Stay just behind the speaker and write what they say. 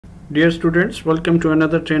Dear students, welcome to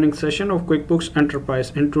another training session of QuickBooks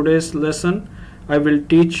Enterprise. In today's lesson, I will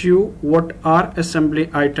teach you what are assembly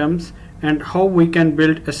items and how we can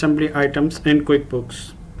build assembly items in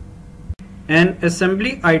QuickBooks. An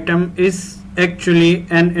assembly item is actually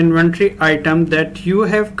an inventory item that you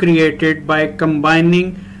have created by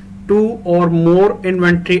combining two or more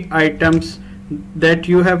inventory items that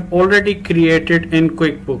you have already created in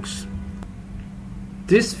QuickBooks.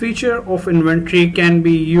 This feature of inventory can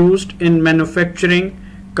be used in manufacturing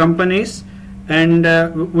companies and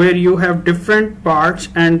where you have different parts,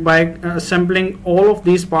 and by assembling all of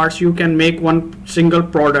these parts you can make one single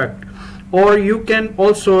product. Or you can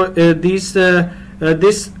also this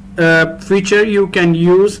feature you can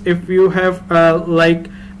use if you have like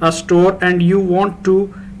a store and you want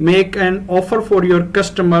to make an offer for your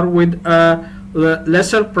customer with a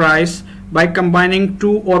lesser price by combining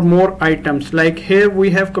two or more items. Like here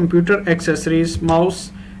we have computer accessories, mouse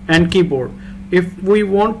and keyboard. If we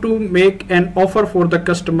want to make an offer for the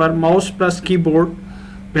customer, mouse plus keyboard,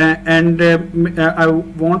 and I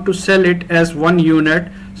want to sell it as one unit,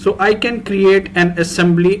 so I can create an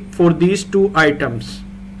assembly for these two items.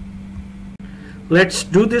 Let's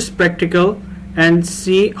do this practical and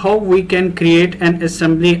see how we can create an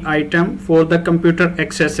assembly item for the computer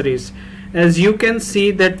accessories. As you can see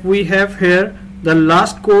that we have here the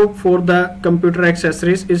last code for the computer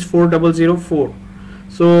accessories is 4004.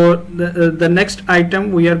 So the next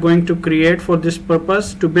item we are going to create for this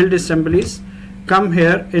purpose to build assemblies, come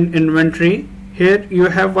here in inventory. Here you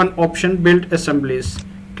have one option, build assemblies.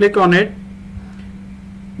 Click on it.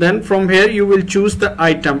 Then from here you will choose the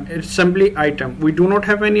item, assembly item. We do not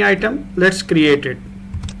have any item. Let's create it.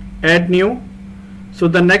 Add new. So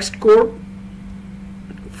the next code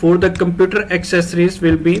for the computer accessories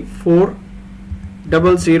will be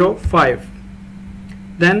 4005.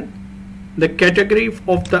 Then the category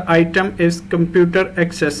of the item is computer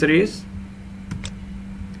accessories,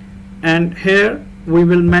 and here we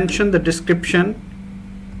will mention the description: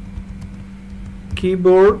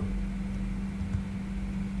 keyboard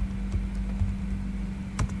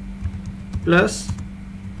plus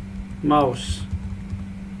mouse.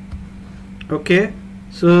 Okay,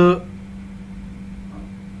 so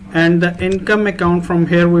and the income account from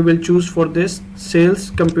here we will choose for this sales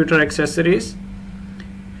computer accessories,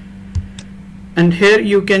 and here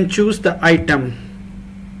you can choose the item.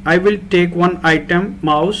 I will take one item,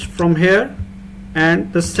 mouse, from here,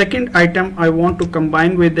 and the second item I want to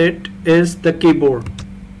combine with it is the keyboard.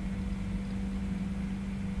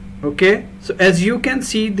 Okay, so as you can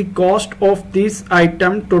see the cost of this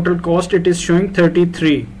item, total cost, it is showing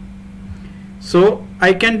 33. So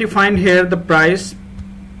I can define here the price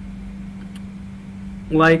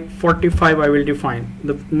like 45. I will define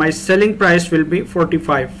my selling price will be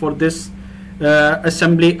 45 for this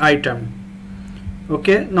assembly item.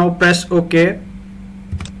 Okay, now press OK.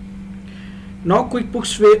 Now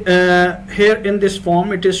QuickBooks here in this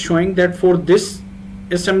form it is showing that for this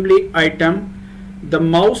assembly item the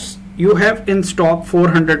mouse you have in stock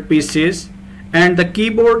 400 pieces and the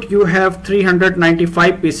keyboard you have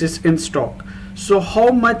 395 pieces in stock. So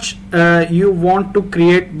how much you want to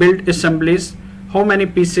build assemblies, how many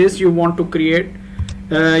pieces you want to create?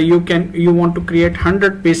 You want to create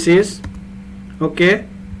 100 pieces. Okay,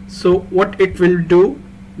 so what it will do,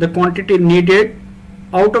 the quantity needed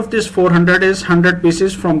out of this 400 is 100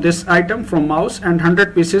 pieces from this item, from mouse, and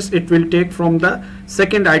 100 pieces it will take from the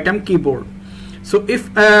second item, keyboard. So if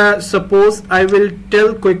suppose I will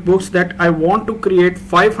tell QuickBooks that I want to create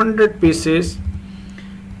 500 pieces,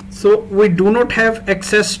 so we do not have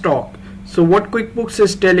excess stock. So what QuickBooks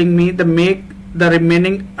is telling me, make the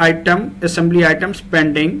remaining item, assembly items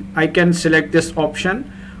pending. I can select this option,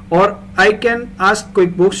 or I can ask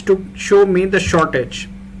QuickBooks to show me the shortage.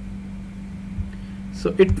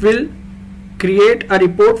 So it will create a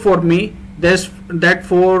report for me that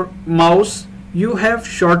for mouse you have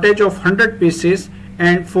shortage of 100 pieces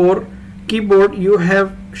and for keyboard you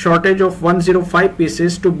have shortage of 105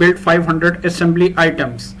 pieces to build 500 assembly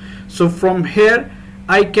items. So from here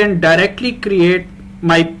I can directly create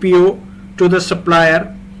my PO to the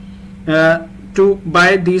supplier to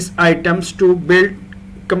buy these items to build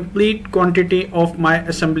complete quantity of my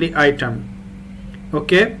assembly item.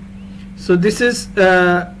 Okay, so this is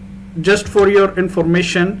just for your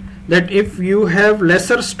information that if you have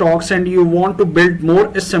lesser stocks and you want to build more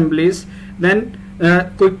assemblies, then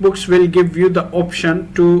QuickBooks will give you the option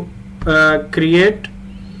to create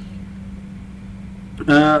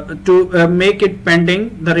make it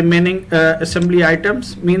pending the remaining assembly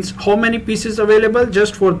items. Means how many pieces available,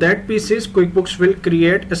 just for that pieces QuickBooks will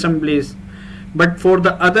create assemblies, but for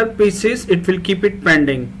the other pieces it will keep it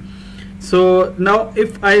pending. So now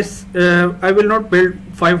if I will not build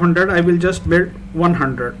 500, I will just build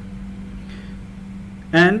 100,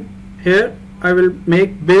 and here I will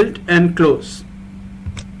make build and close.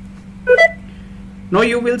 Now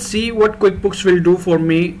you will see what QuickBooks will do for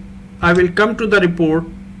me. I will come to the report.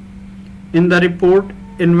 In the report,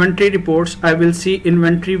 inventory reports, I will see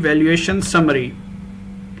inventory valuation summary.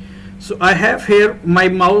 So I have here my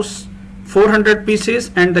mouse 400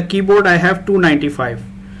 pieces and the keyboard I have 295.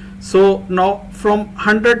 So now from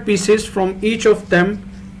 100 pieces from each of them,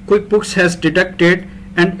 QuickBooks has deducted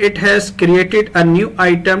and it has created a new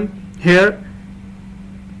item here,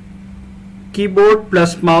 keyboard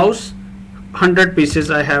plus mouse, 100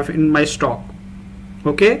 pieces I have in my stock.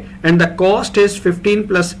 Okay, and the cost is 15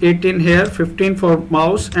 plus 18 here, 15 for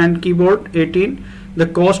mouse and keyboard, 18. The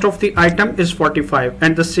cost of the item is 45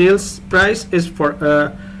 and the sales price is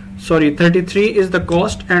 33 is the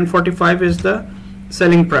cost and 45 is the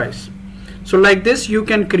selling price. So like this you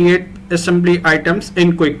can create assembly items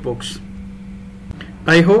in QuickBooks.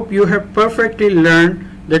 I hope you have perfectly learned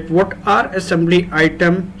that what are assembly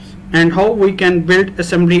items and how we can build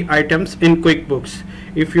assembly items in QuickBooks.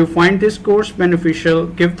 If you find this course beneficial,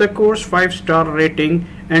 give the course 5-star rating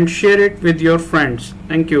and share it with your friends.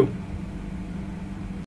 Thank you.